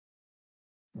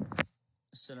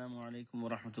السلام عليكم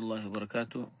ورحمة الله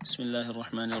وبركاته. بسم الله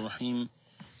الرحمن الرحيم.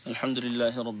 الحمد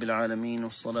لله رب العالمين،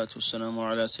 والصلاة والسلام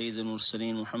على سيد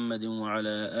المرسلين محمد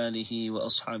وعلى آله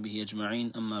وأصحابه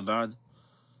أجمعين. أما بعد.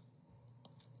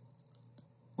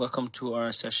 Welcome to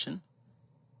our session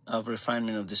of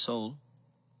refinement of the soul.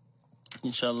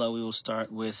 Inshallah, we will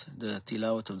start with the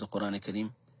tilawat of the Quran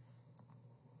Kareem.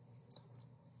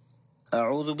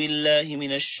 أعوذ بالله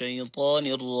من الشيطان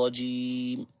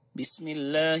الرجيم. بسم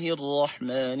الله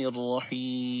الرحمن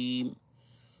الرحيم.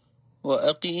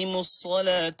 وأقيموا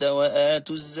الصلاة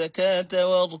وآتوا الزكاة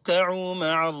واركعوا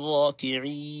مع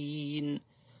الراكعين.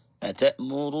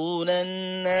 أتأمرون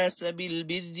الناس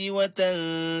بالبر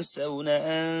وتنسون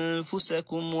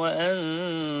أنفسكم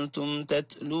وأنتم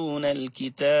تتلون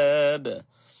الكتاب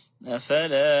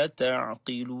أفلا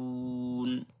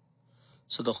تعقلون.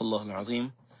 صدق الله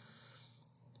العظيم.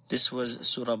 This was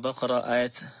Surah Baqarah,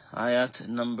 ayat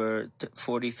number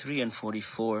 43 and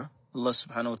 44. Allah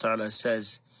subhanahu wa ta'ala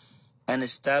says, and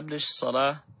establish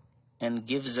salah and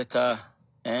give zakah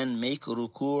and make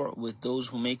ruku' with those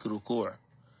who make ruku'.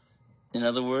 In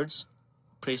other words,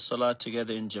 pray salah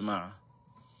together in jama'ah.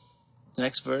 The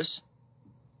next verse,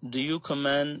 do you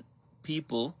command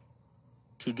people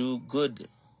to do good,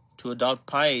 to adopt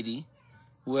piety,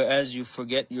 whereas you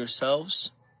forget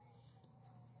yourselves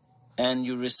and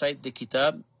you recite the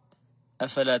kitab?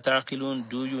 أَفَلَا تَعْقِلُونَ.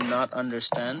 Do you not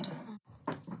understand?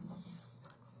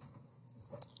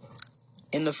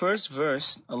 In the first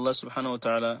verse, Allah subhanahu wa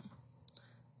ta'ala,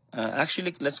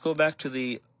 actually let's go back to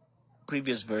the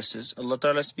previous verses. Allah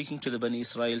ta'ala speaking to the Bani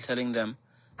Israel, telling them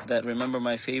that remember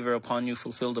my favor upon you,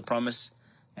 fulfill the promise,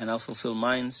 and I'll fulfill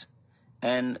mines.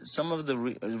 And some of the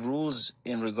rules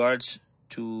in regards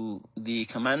to the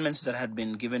commandments that had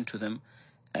been given to them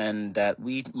and that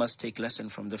we must take lesson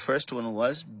from. The first one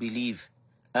was believe,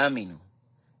 aminu.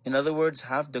 In other words,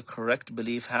 have the correct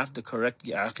belief, have the correct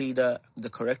aqidah, the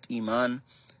correct iman,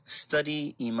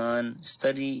 study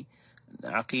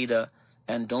aqidah,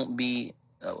 and don't be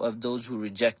of those who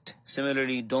reject.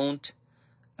 Similarly, don't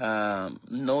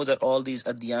know that all these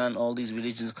adyan, all these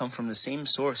religions come from the same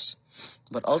source,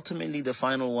 but ultimately the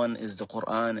final one is the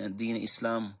Quran and Deen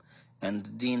Islam and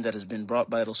the Deen that has been brought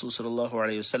by Rasul sallallahu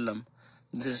alayhi wasallam.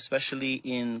 This is especially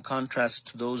in contrast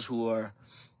to those who are,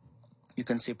 you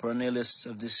can say, perennialists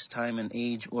of this time and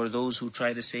age, or those who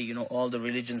try to say, all the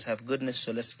religions have goodness,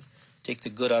 so let's take the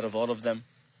good out of all of them.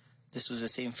 This was the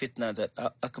same fitna that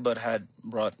Akbar had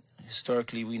brought,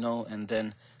 historically we know, and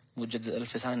then Mujaddid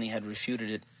al-Fithani had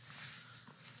refuted it.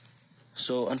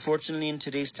 So unfortunately in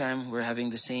today's time we're having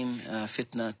the same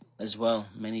fitna as well.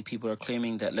 Many people are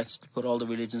claiming that let's put all the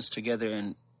religions together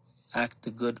and act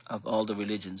the good of all the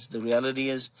religions. The reality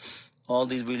is all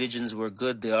these religions were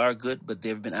good, they are good, but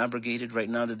they've been abrogated. Right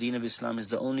now the Deen of Islam is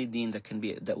the only deen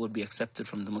that would be accepted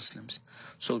from the Muslims.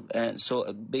 So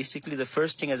basically the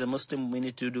first thing as a Muslim we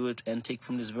need to do it and take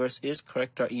from this verse is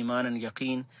correct our iman and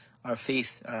yaqeen, our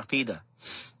faith, our aqidah.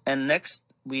 And next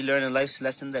we learn a life's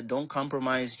lesson that don't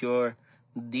compromise your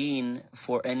deen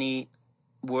for any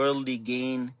worldly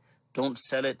gain. Don't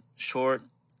sell it short,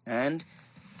 and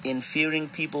in fearing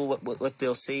people, what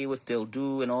they'll say, what they'll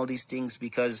do, and all these things,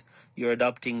 because you're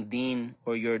adopting deen,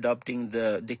 or you're adopting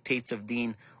the dictates of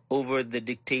deen over the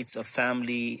dictates of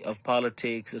family, of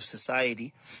politics, of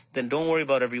society, then don't worry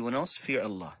about everyone else, fear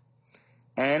Allah.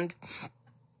 And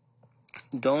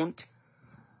don't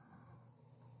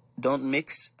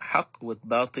mix haqq with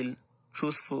batil,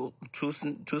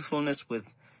 truthfulness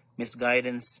with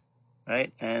misguidance,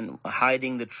 right? And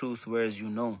hiding the truth whereas you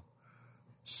know.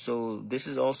 So this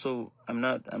is also, I'm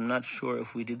not sure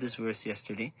if we did this verse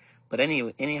yesterday, but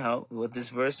anyhow, what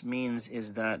this verse means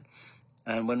is that,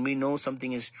 and when we know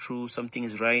something is true, something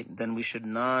is right, then we should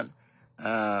not,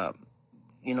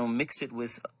 mix it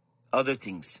with other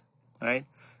things, right?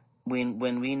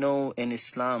 When we know in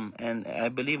Islam, and I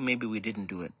believe maybe we didn't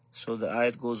do it. So the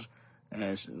ayat goes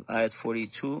as ayat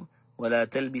 42, وَلَا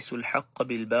تَلْبِسُوا الْحَقَّ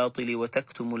بِالْبَاطِلِ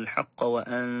وَتَكْتُمُوا الْحَقَّ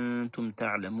وَأَنْتُمْ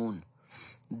تَعْلَمُونَ.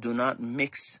 Do not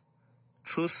mix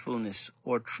truthfulness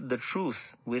or the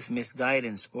truth with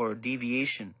misguidance or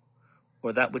deviation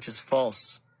or that which is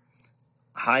false,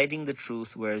 hiding the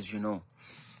truth whereas you know.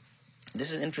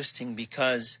 This is interesting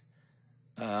because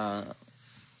a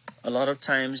lot of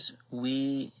times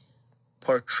we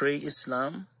portray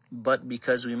Islam, but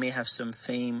because we may have some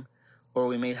fame, or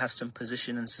we may have some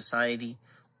position in society,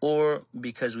 or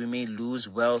because we may lose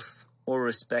wealth or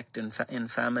respect in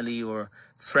family or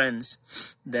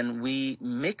friends, then we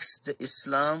mix the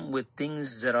Islam with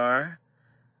things that are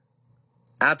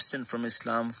absent from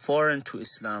Islam, foreign to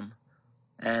Islam.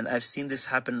 And I've seen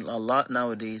this happen a lot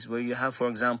nowadays, where you have, for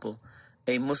example,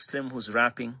 a Muslim who's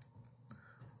rapping,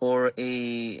 or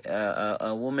a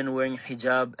woman wearing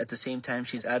hijab at the same time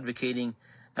she's advocating,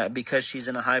 because she's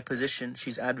in a high position,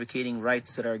 she's advocating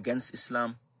rights that are against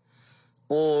Islam,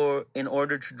 or in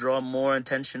order to draw more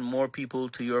attention, more people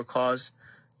to your cause,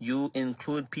 you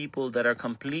include people that are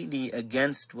completely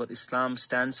against what Islam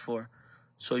stands for,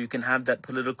 so you can have that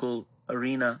political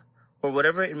arena, or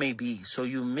whatever it may be. So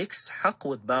you mix haqq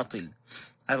with batil.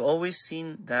 I've always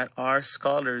seen that our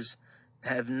scholars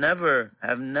have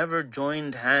never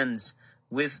joined hands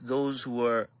with those who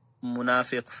were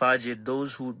munafiq, fajir,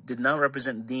 those who did not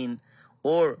represent deen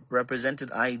or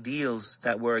represented ideals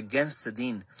that were against the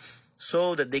deen,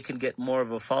 so that they can get more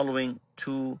of a following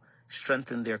to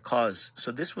strengthen their cause.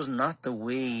 So this was not the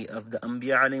way of the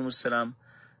Anbiya alayhimus salam.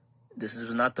 This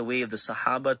was not the way of the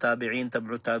Sahaba, Tabi'een,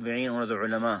 Tab'u Tabi'een, or the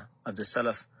ulama of the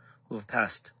Salaf who have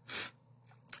passed.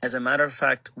 As a matter of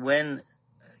fact, when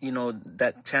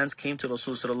that chance came to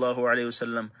Rasul sallallahu alaihi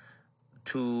wasallam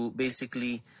to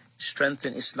basically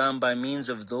strengthen Islam by means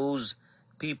of those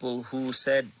people who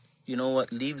said, you know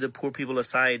what, leave the poor people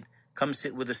aside, come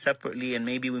sit with us separately and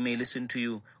maybe we may listen to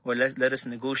you, or let us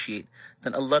negotiate.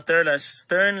 Then Allah Ta'ala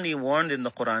sternly warned in the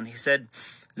Quran. He said,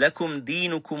 Lakum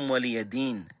deenukum waliya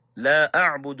deen, la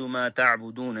a'budu ma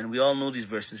ta'budun. And we all know these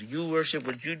verses. You worship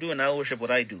what you do and I worship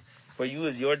what I do. For you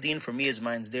is your deen, for me is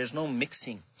mine. There's no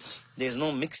mixing. There's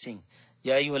no mixing.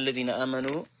 Ya ayyuhalladhina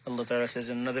amanu, Allah Ta'ala says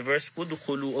in another verse,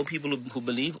 Udkhulu, O people who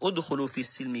believe, Udkhulu fi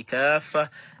silmi kafa,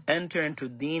 enter into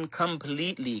deen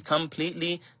completely,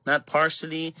 not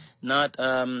partially, not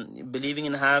believing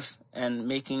in half and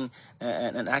making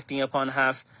and acting upon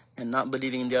half, and not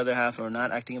believing in the other half, or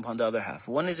not acting upon the other half.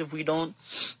 One is, if we don't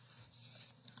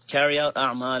carry out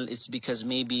a'mal, it's because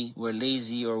maybe we're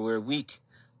lazy or we're weak.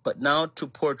 But now to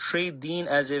portray deen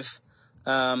as if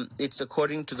it's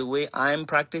according to the way I'm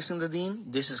practicing the deen,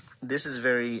 this is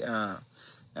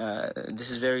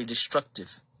very destructive.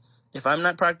 If I'm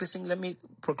not practicing, let me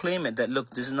proclaim it, that look,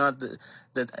 this is not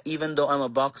that even though I'm a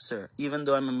boxer, even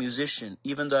though I'm a musician,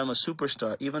 even though I'm a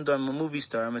superstar, even though I'm a movie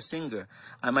star, I'm a singer,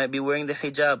 I might be wearing the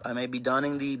hijab, I might be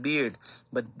donning the beard,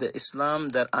 but the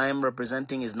Islam that I am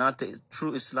representing is not the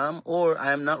true Islam, or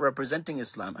I am not representing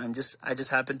Islam. I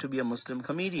just happen to be a Muslim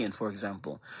comedian, for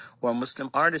example, or a Muslim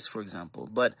artist, for example,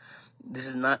 but this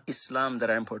is not Islam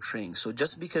that I'm portraying. So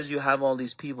just because you have all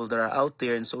these people that are out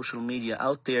there in social media,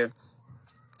 out there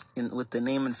with the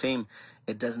name and fame,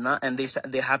 it does not, and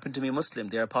they happen to be Muslim,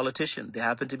 they're a politician, they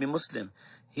happen to be Muslim,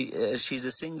 she's a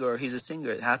singer or he's a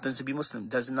singer, it happens to be Muslim,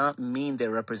 does not mean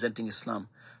they're representing Islam.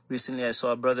 Recently I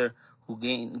saw a brother who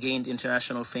gained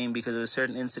international fame because of a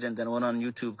certain incident that went on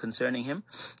YouTube concerning him,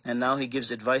 and now he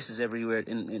gives advices everywhere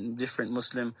in different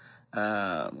Muslim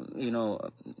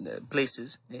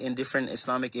places, in different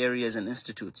Islamic areas and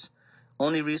institutes.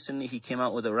 Only recently he came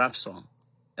out with a rap song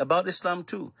about Islam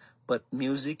too, but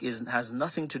music has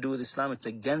nothing to do with Islam. It's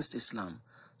against Islam.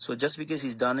 So just because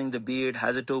he's donning the beard,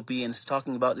 has a topi, and is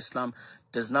talking about Islam,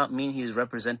 does not mean he is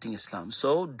representing Islam.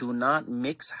 So do not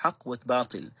mix haqq with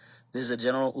batil. This is a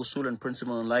general usul and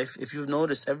principle in life. If you've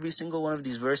noticed, every single one of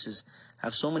these verses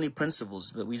have so many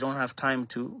principles, but we don't have time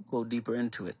to go deeper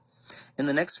into it. In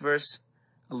the next verse,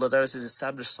 Allah Ta'ala says,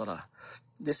 establish salah.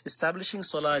 This establishing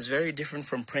salah is very different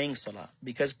from praying salah,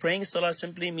 because praying salah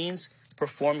simply means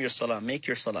perform your salah, make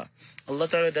your salah. Allah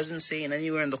Ta'ala doesn't say in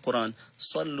anywhere in the Quran,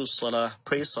 sallu salah,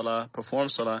 pray salah, perform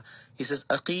salah. He says,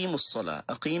 aqimus salah.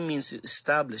 Aqim means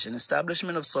establish. An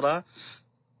establishment of salah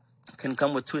can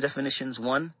come with two definitions.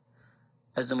 One,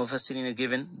 as the Mufassirin are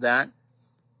given, that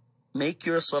make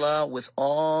your salah with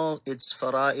all its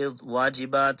fara'id,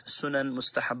 wajibat, sunan,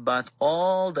 mustahabbat,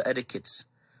 all the etiquettes.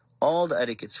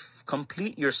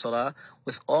 Complete your salah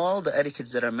with all the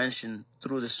etiquettes that are mentioned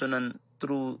through the sunan,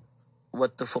 through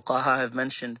what the fuqaha have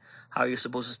mentioned, how you're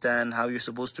supposed to stand, how you're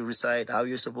supposed to recite, how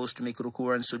you're supposed to make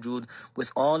ruku' and sujood,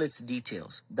 with all its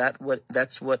details.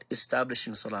 That's what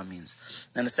establishing salah means.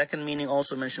 And the second meaning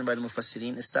also mentioned by the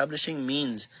Mufassirin, establishing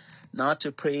means not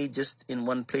to pray just in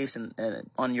one place and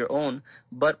on your own,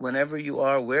 but whenever you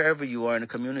are, wherever you are in a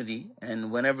community, and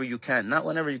whenever you can, not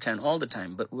whenever you can all the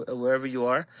time, but wherever you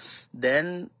are,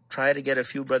 then try to get a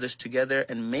few brothers together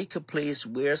and make a place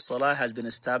where salah has been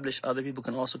established. Other people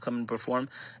can also come and perform.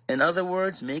 In other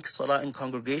words, make salah in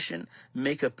congregation,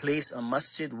 make a place, a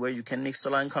masjid, where you can make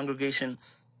salah in congregation,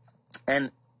 and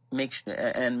make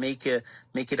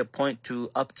it a point to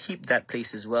upkeep that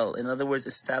place as well. In other words,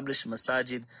 establish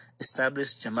masajid,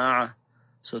 establish jama'ah.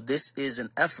 So this is an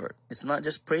effort. It's not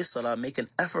just pray salah, make an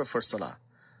effort for salah.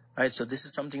 right? So this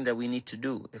is something that we need to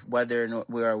do. If whether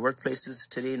we're our workplaces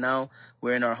today, now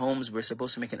we're in our homes, we're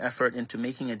supposed to make an effort into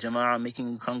making a jama'ah,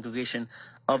 making a congregation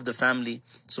of the family.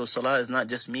 So salah is not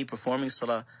just me performing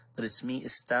salah, but it's me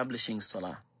establishing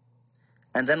salah.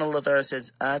 And then Allah Ta'ala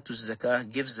says, Atu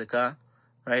zakah, give zakah,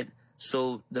 right?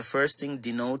 So the first thing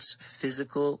denotes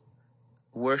physical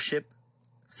worship,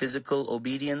 physical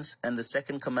obedience, and the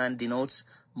second command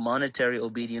denotes monetary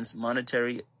obedience,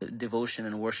 monetary devotion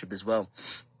and worship as well.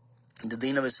 The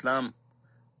Deen of Islam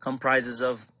comprises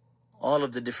of all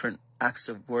of the different acts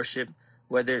of worship,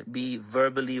 whether it be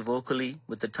verbally, vocally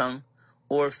with the tongue,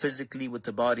 or physically with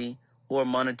the body, or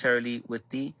monetarily with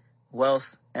the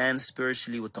wealth, and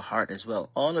spiritually with the heart as well.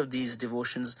 All of these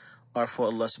devotions are for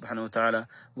Allah subhanahu wa ta'ala.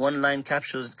 One line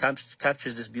captures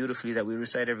this beautifully that we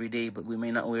recite every day, but we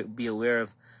may not be aware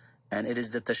of, and it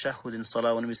is the tashahhud in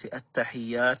salah when we say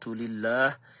at-tahiyyatu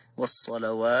lillah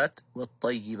was-salawat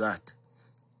wat-tayyibat.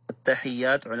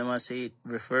 At-tahiyyat, ulama say it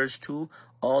refers to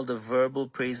all the verbal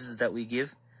praises that we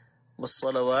give,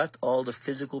 was-salawat, all the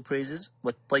physical praises,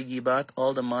 wat-tayyibat,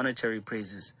 all the monetary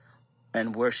praises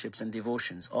and worships and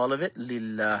devotions. All of it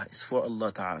lillah, is for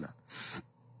Allah ta'ala.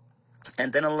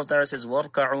 And then Allah Ta'ala says,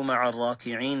 وَارْكَعُوا مَعَ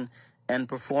الرَّاكِعِينَ, and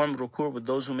perform ruku' with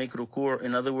those who make ruku'.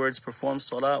 In other words, perform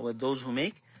salah with those who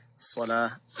make salah.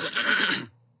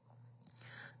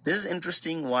 This is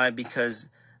interesting. Why? Because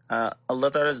Allah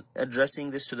Ta'ala is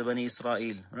addressing this to the Bani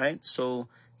Israel, right? So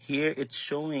here it's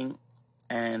showing,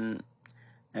 and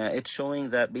it's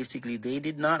showing that basically they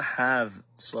did not have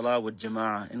salah with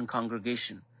jama'ah in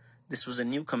congregation. This was a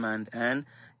new command, and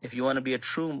if you want to be a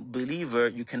true believer,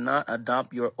 you cannot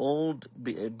adopt your old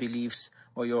beliefs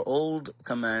or your old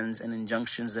commands and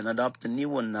injunctions and adopt the new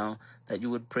one now, that you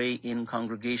would pray in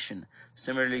congregation.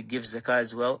 Similarly, give zakah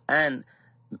as well. And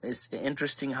it's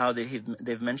interesting how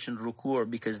they've mentioned ruku',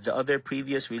 because the other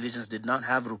previous religions did not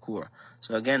have ruku'.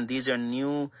 So again, these are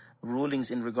new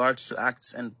rulings in regards to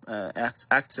acts and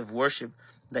acts of worship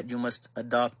that you must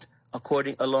adopt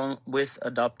along with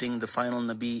adopting the final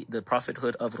Nabi, the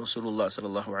prophethood of Rasulullah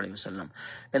sallallahu alaihi wasallam.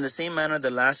 In the same manner,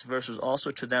 the last verse was also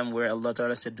to them, where Allah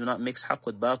Ta'ala said, do not mix haqq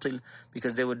with batil,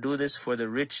 because they would do this for the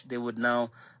rich. They would now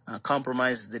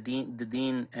compromise the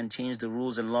deen and change the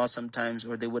rules and laws sometimes,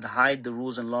 or they would hide the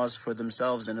rules and laws for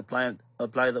themselves and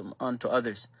apply them onto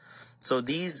others. So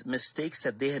these mistakes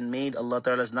that they had made, Allah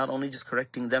Ta'ala is not only just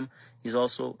correcting them, He's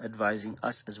also advising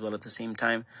us as well at the same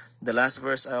time. The last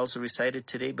verse I also recited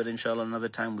today, but inshallah another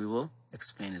time we will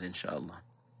explain it, inshallah.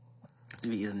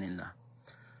 Bi-iznillah.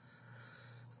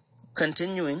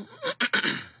 Continuing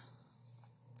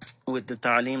with the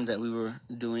ta'aleem that we were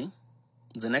doing,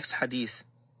 the next hadith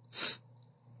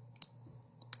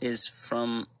is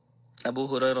from Abu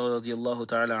Hurairah radiallahu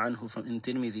ta'ala anhu from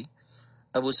Tirmidhi.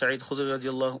 Abu Sa'id Khudri Abu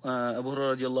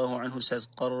Hurairah radiallahu anhu says,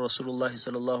 قال رسول الله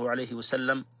صلى الله عليه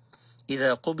وسلم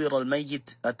إذا قبر الميت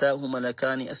أتاه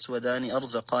ملكان أسودان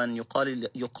أرزقان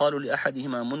يقال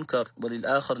لأحدهما منكر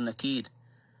وللآخر نكير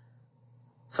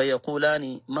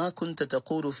فيقولان ما كنت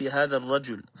تقول في هذا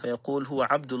الرجل فيقول هو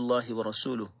عبد الله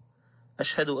ورسوله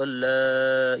أشهد أن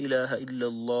لا إله إلا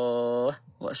الله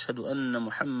وأشهد أن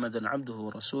محمدا عبده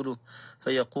ورسوله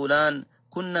فيقولان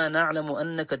كنا نعلم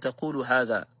أنك تقول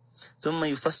هذا ثم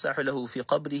يفسح له في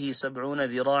قبره 70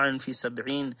 ذراعا في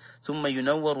 70 ثم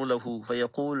ينور له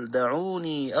فيقول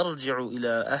دعوني أرجع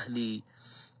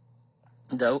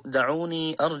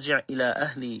إلى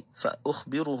أهلي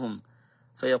فأخبرهم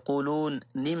فيقولون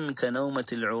نم كنومة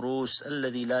العروس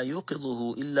الذي لا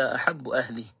يوقظه إلا أحب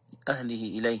أهله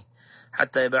إليه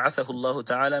حتى يبعثه الله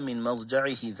تعالى من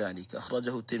مضجعه ذلك.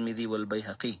 أخرجه الترمذي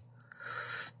والبيهقي.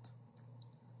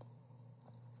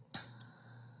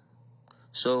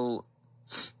 So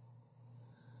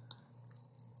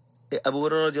Abu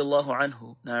Hurairah radiallahu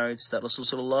anhu narrates that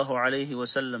Rasulullah sallallahu alayhi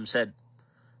wasallam said,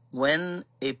 when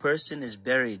a person is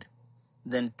buried,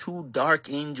 then 2 dark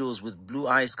angels with blue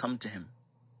eyes come to him,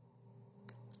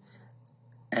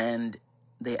 and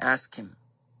they ask him.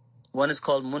 One is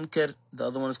called Munkar, the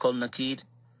other one is called Nakir.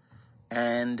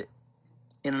 And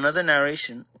in another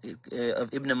narration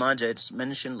of Ibn Majah, it's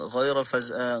mentioned غَيْرَ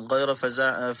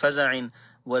فَزَعٍ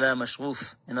وَلَا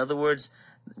مَشْغُوفٍ. In other words,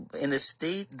 in the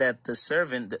state that the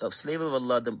servant, the slave of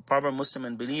Allah, the proper Muslim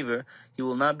and believer, he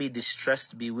will not be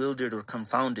distressed, bewildered, or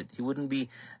confounded. He wouldn't be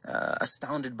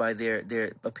astounded by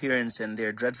their appearance and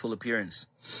their dreadful appearance.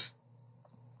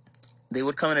 They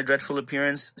would come in a dreadful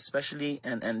appearance, especially,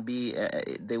 and be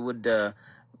they would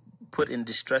put in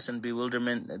distress and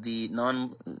bewilderment the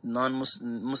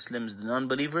non-Muslims, the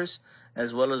non-believers,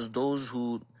 as well as those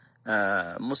who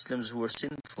Muslims who were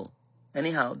sinful.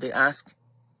 Anyhow, they ask,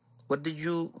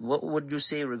 what would you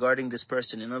say regarding this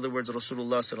person? In other words,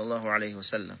 Rasulullah sallallahu alaihi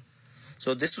wasallam.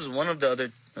 So this was one of the other,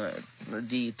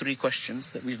 the three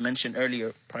questions that we've mentioned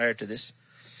earlier prior to this.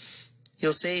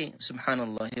 He'll say,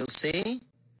 subhanallah, he'll say,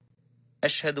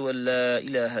 Ashhadu an la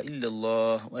ilaha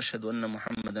illallah wa ashhadu anna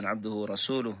Muhammadan abduhu wa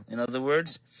rasuluh. In other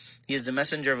words, he is the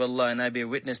messenger of Allah, and I bear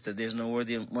witness that there is no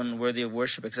one worthy of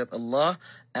worship except Allah,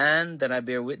 and that I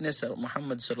bear witness that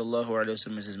Muhammad sallallahu alaihi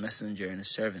wasallam is his messenger and his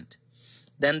servant.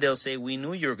 Then they'll say, we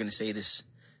knew you were going to say this.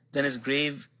 Then his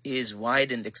grave is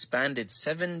widened, expanded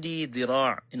 70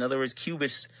 dirar, in other words,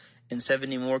 cubits, and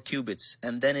 70 more cubits,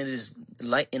 and then it is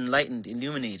enlightened,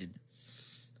 illuminated.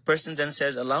 Person then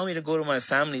says, allow me to go to my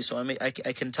family so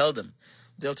I can tell them.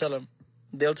 They'll tell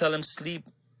him,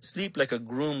 sleep like a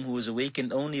groom who is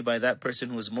awakened only by that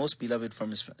person who is most beloved from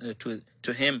his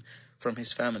to him from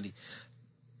his family.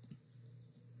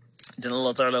 Then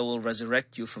Allah Ta'ala will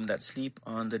resurrect you from that sleep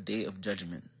on the day of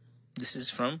judgment. This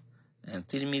is from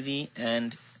Tirmidhi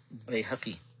and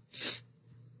Bayhaqi.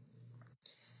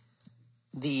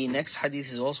 The next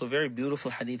hadith is also a very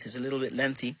beautiful hadith. It's a little bit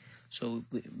lengthy, so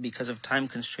because of time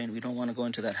constraint, we don't want to go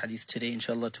into that hadith today,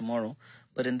 inshallah tomorrow.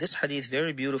 But in this hadith,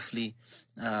 very beautifully,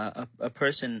 a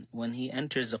person, when he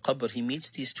enters the qabr, he meets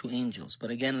these two angels. But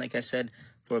again, like I said,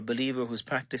 for a believer who's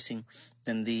practicing,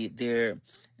 then their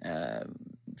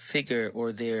figure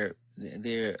or their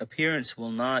appearance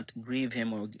will not grieve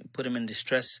him or put him in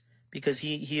distress, because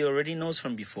he already knows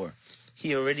from before.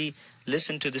 He already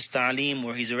listened to this ta'aleem,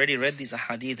 or he's already read these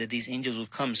ahadith that these angels would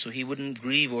come, so he wouldn't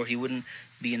grieve or he wouldn't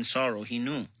be in sorrow. He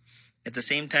knew. At the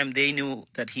same time, they knew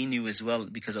that he knew as well,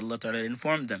 because Allah Ta'ala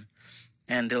informed them.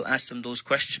 And they'll ask them those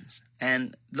questions.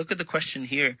 And look at the question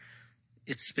here.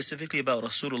 It's specifically about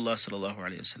Rasulullah sallallahu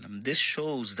alaihi wasallam. This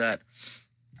shows that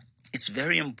it's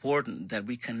very important that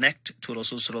we connect to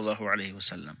Rasul sallallahu alaihi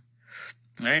wasallam.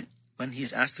 Right? When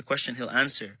he's asked the question, he'll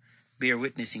answer, bear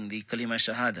witnessing the kalima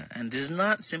shahada. And this is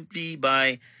not simply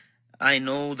by, I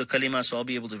know the kalima so I'll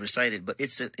be able to recite it, but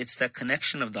it's that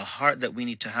connection of the heart that we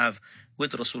need to have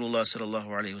with Rasulullah sallallahu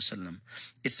alaihi wasallam.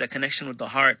 It's that connection with the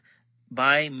heart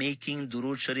by making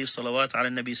durood sharif salawat ala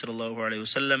nabi sallallahu alaihi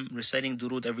wasallam, reciting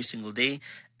durood every single day.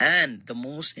 And the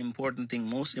most important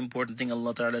thing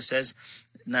Allah Ta'ala says,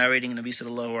 narrating Nabi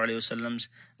sallallahu alaihi wasallam's,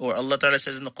 or Allah Ta'ala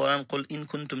says in the Quran, قُلْ إِن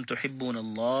كُنْتُمْ تُحِبُّونَ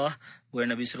اللَّهِ, where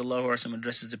Nabi sallallahu alaihi wasallam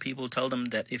addresses the people, tell them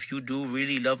that if you do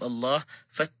really love Allah,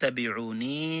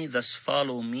 فَاتَّبِعُونِي, thus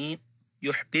follow me,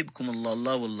 يُحْبِبْكُمُ اللَّهُ,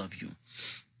 Allah will love you.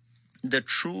 The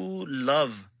true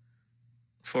love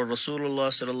for Rasulullah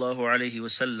sallallahu alaihi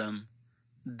wasallam,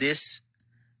 this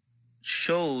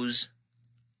shows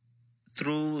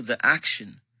through the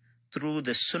action, through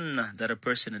the sunnah that a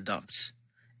person adopts.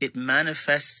 It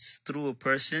manifests through a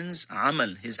person's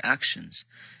amal, his actions.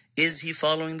 Is he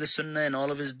following the sunnah in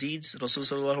all of his deeds?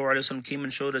 Rasulullah came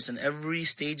and showed us in every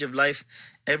stage of life,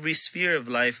 every sphere of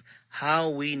life, how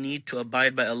we need to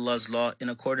abide by Allah's law in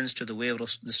accordance to the way of the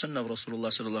sunnah of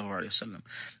Rasulullah.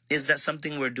 Is that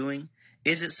something we're doing?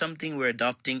 Is it something we're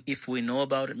adopting? If we know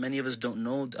about it, many of us don't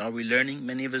know. Are we learning?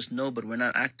 Many of us know, but we're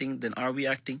not acting. Then are we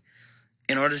acting?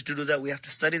 In order to do that, we have to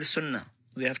study the sunnah.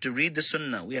 We have to read the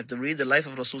sunnah. We have to read the life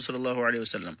of Rasul sallallahu alaihi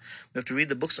wasallam. We have to read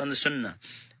the books on the sunnah.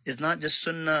 It's not just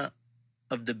sunnah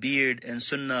of the beard and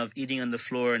sunnah of eating on the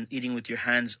floor and eating with your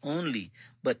hands only,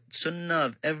 but sunnah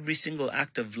of every single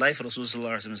act of life Rasul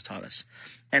sallallahu alaihi wasallam has taught us.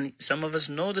 And some of us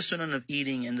know the sunnah of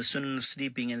eating and the sunnah of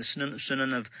sleeping and the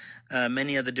sunnah of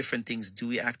many other different things. Do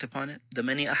we act upon it? The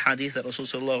many ahadith that Rasul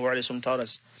sallallahu alaihi wasallam taught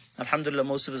us. Alhamdulillah,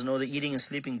 most of us know the eating and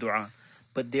sleeping dua.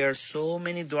 But there are so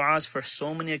many du'as for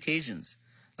so many occasions.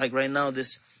 Like right now,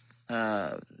 this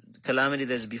calamity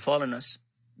that has befallen us,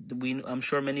 I'm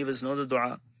sure many of us know the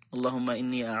du'a. Allahumma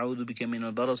inni a'udhu bika min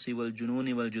al-barasi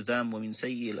wal-jununi wal-judam wa min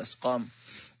sayyi al-asqam.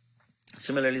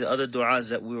 Similarly, the other du'as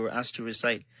that we were asked to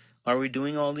recite. Are we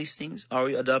doing all these things? Are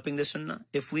we adopting the sunnah?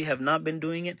 If we have not been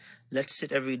doing it, let's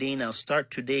sit every day now.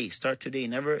 Start today.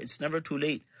 It's never too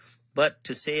late. But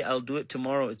to say, I'll do it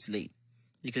tomorrow, it's late.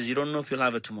 Because you don't know if you'll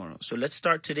have it tomorrow. So let's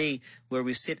start today, where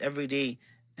we sit every day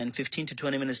and 15 to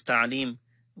 20 minutes ta'aleem,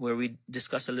 where we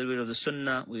discuss a little bit of the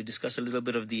sunnah, we discuss a little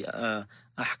bit of the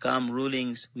ahkam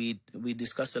rulings, we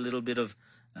discuss a little bit of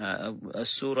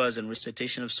surahs and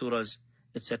recitation of surahs,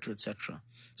 etc., etc.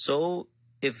 So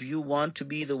if you want to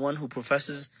be the one who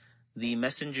professes the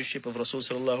messengership of Rasul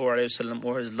sallallahu alaihi wasallam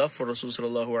or his love for Rasul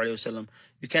sallallahu alaihi wasallam,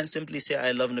 you can't simply say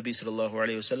I love Nabi sallallahu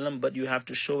alaihi wasallam, but you have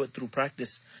to show it through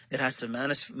practice. It has to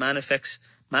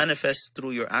manifest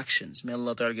through your actions. May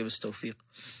Allah Ta'ala give us tawfiq.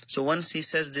 So once he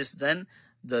says this, then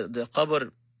the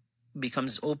qabr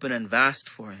becomes open and vast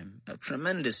for him. A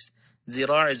tremendous.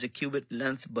 Zirar is a cubit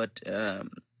length, but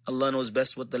Allah knows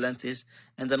best what the length is.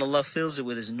 And then Allah fills it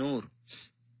with His nur.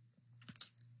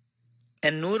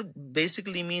 And nur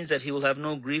basically means that he will have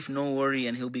no grief, no worry,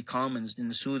 and he'll be calm and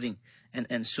soothing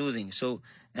and soothing. So,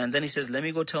 and then he says, let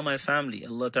me go tell my family.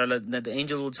 Allah Ta'ala, that the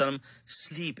angels will tell him,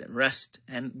 sleep and rest.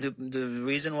 And the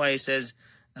reason why he says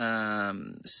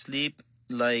sleep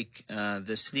like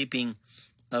the sleeping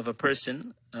of a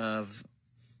person, of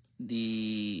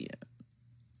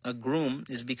a groom,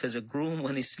 is because a groom,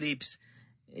 when he sleeps,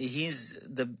 he's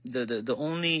the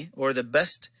only or the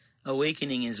best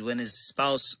awakening is when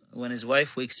his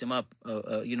wife wakes him up.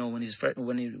 When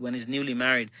he's newly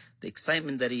married, the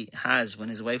excitement that he has when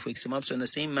his wife wakes him up. So in the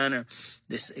same manner,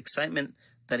 this excitement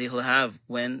that he'll have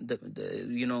when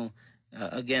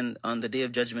again on the day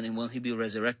of judgment, and when he be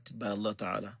resurrected by Allah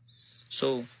Ta'ala.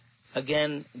 So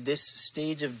again, this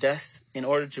stage of death, in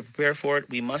order to prepare for it,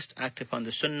 we must act upon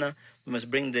the sunnah. We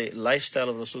must bring the lifestyle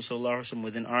of Rasul Sallallahu Alaihi Wasallam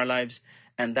within our lives,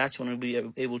 and that's when we'll be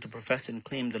able to profess and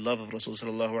claim the love of Rasul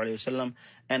Sallallahu Alaihi Wasallam,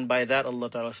 and by that Allah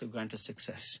Ta'ala shall grant us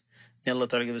success. May Allah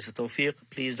Ta'ala give us the tawfiq.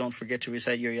 Please don't forget to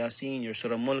recite your Yasin, your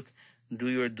Surah Mulk, do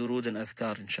your durood and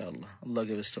adhkar, inshallah. Allah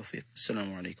give us tawfiq.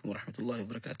 Assalamu alaikum wa rahmatullahi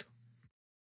wa barakatuh.